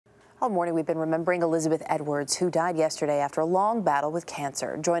All morning, we've been remembering Elizabeth Edwards, who died yesterday after a long battle with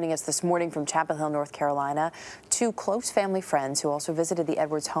cancer. Joining us this morning from Chapel Hill, North Carolina, two close family friends who also visited the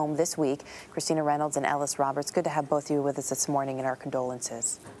Edwards home this week, Christina Reynolds and Ellis Roberts. Good to have both of you with us this morning, and our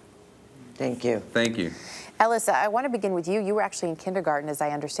condolences. Thank you. Thank you. Ellis, I want to begin with you. You were actually in kindergarten, as I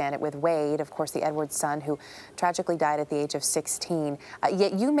understand it, with Wade, of course, the Edwards son, who tragically died at the age of 16.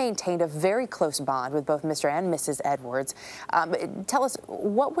 Yet you maintained a very close bond with both Mr. and Mrs. Edwards. Tell us,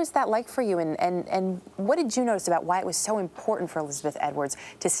 what was that like for you, and what did you notice about why it was so important for Elizabeth Edwards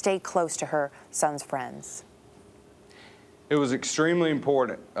to stay close to her son's friends? It was extremely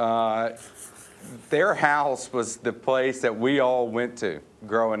important. Their house was the place that we all went to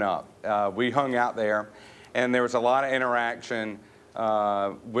growing up. We hung out there, and there was a lot of interaction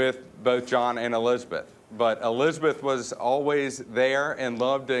with both John and Elizabeth. But Elizabeth was always there and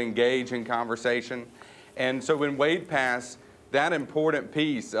loved to engage in conversation. And so when Wade passed, that important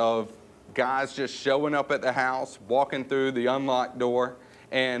piece of guys just showing up at the house, walking through the unlocked door,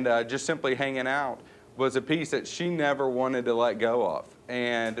 and just simply hanging out was a piece that she never wanted to let go of.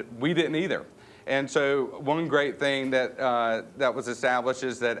 And we didn't either. And so one great thing that that was established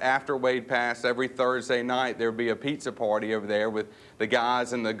is that after Wade passed, every Thursday night there would be a pizza party over there with the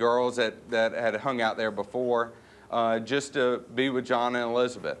guys and the girls that had hung out there before, just to be with John and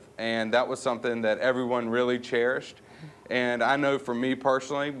Elizabeth. And that was something that everyone really cherished. And I know for me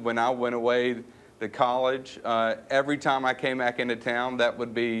personally, when I went away to college, every time I came back into town, that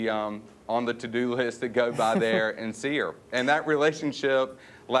would be on the to-do list to go by there and see her. And that relationship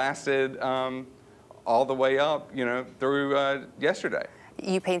lasted all the way up, through yesterday.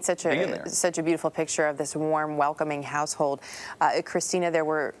 You paint such a beautiful picture of this warm, welcoming household. Christina, there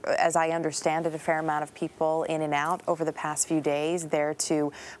were, as I understand it, a fair amount of people in and out over the past few days there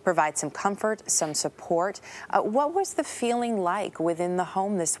to provide some comfort, some support. What was the feeling like within the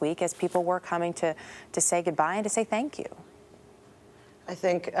home this week as people were coming to say goodbye and to say thank you? I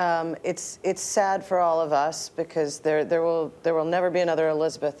think it's sad for all of us because there will never be another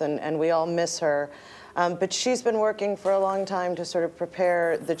Elizabeth, and we all miss her. But she's been working for a long time to sort of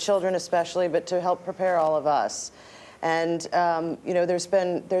prepare the children, especially, but to help prepare all of us. And there's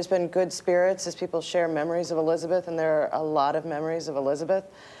been good spirits as people share memories of Elizabeth, and there are a lot of memories of Elizabeth,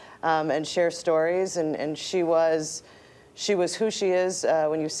 and share stories. And she was who she is.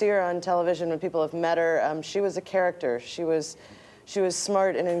 When you see her on television, when people have met her, she was a character. She was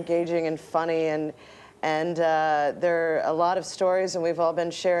smart and engaging and funny, and there are a lot of stories, and we've all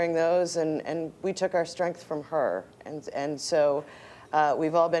been sharing those, and we took our strength from her, and so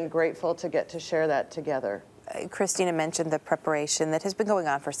we've all been grateful to get to share that together. Christina mentioned the preparation that has been going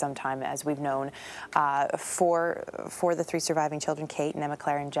on for some time, as we've known, for the three surviving children, Kate and Emma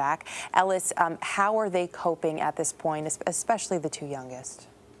Claire and Jack. Ellis, how are they coping at this point, especially the two youngest?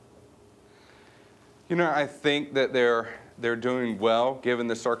 I think that they're doing well given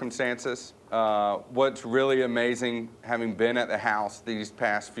the circumstances. What's really amazing, having been at the house these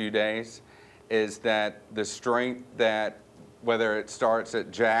past few days, is that the strength that, whether it starts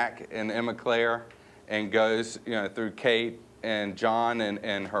at Jack and Emma Claire and goes through Kate and John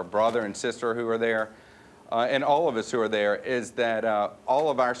and her brother and sister who are there, and all of us who are there, is that all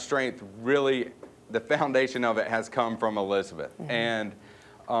of our strength, really, the foundation of it has come from Elizabeth. Mm-hmm.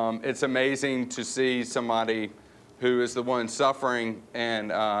 And it's amazing to see somebody who is the one suffering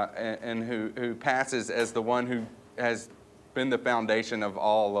and who passes as the one who has been the foundation of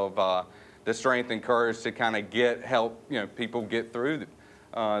all of the strength and courage to kind of help people get through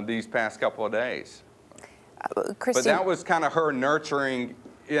these past couple of days. But that was kind of her nurturing.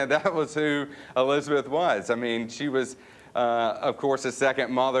 Yeah, that was who Elizabeth was. I mean, she was, of course, a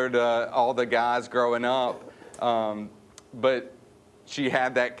second mother to all the guys growing up, but she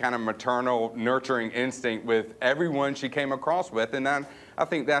had that kind of maternal nurturing instinct with everyone she came across with. And I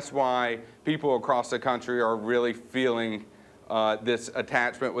think that's why people across the country are really feeling this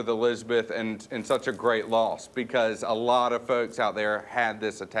attachment with Elizabeth and such a great loss, because a lot of folks out there had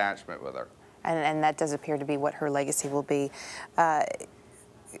this attachment with her. And that does appear to be what her legacy will be.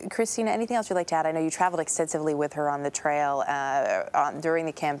 Christina, anything else you'd like to add? I know you traveled extensively with her on the trail during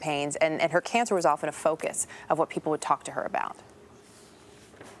the campaigns, and her cancer was often a focus of what people would talk to her about.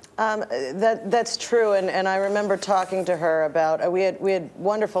 That's true, and I remember talking to her about we had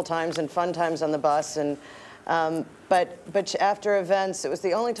wonderful times and fun times on the bus, and but after events, it was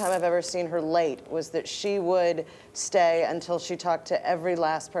the only time I've ever seen her late, was that she would stay until she talked to every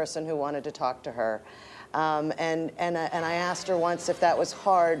last person who wanted to talk to her. And I asked her once if that was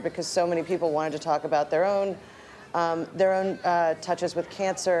hard, because so many people wanted to talk about their own touches with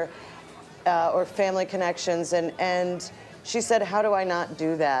cancer or family connections, and she said, how do I not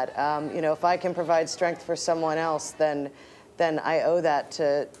do that? You know, if I can provide strength for someone else, then I owe that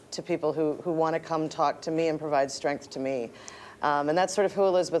to people who want to come talk to me and provide strength to me. And that's sort of who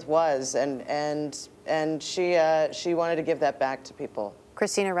Elizabeth was, and she wanted to give that back to people.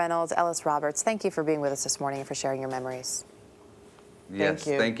 Christina Reynolds, Ellis Roberts, thank you for being with us this morning and for sharing your memories. Yes,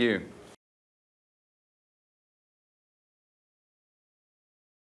 Thank you. Thank you.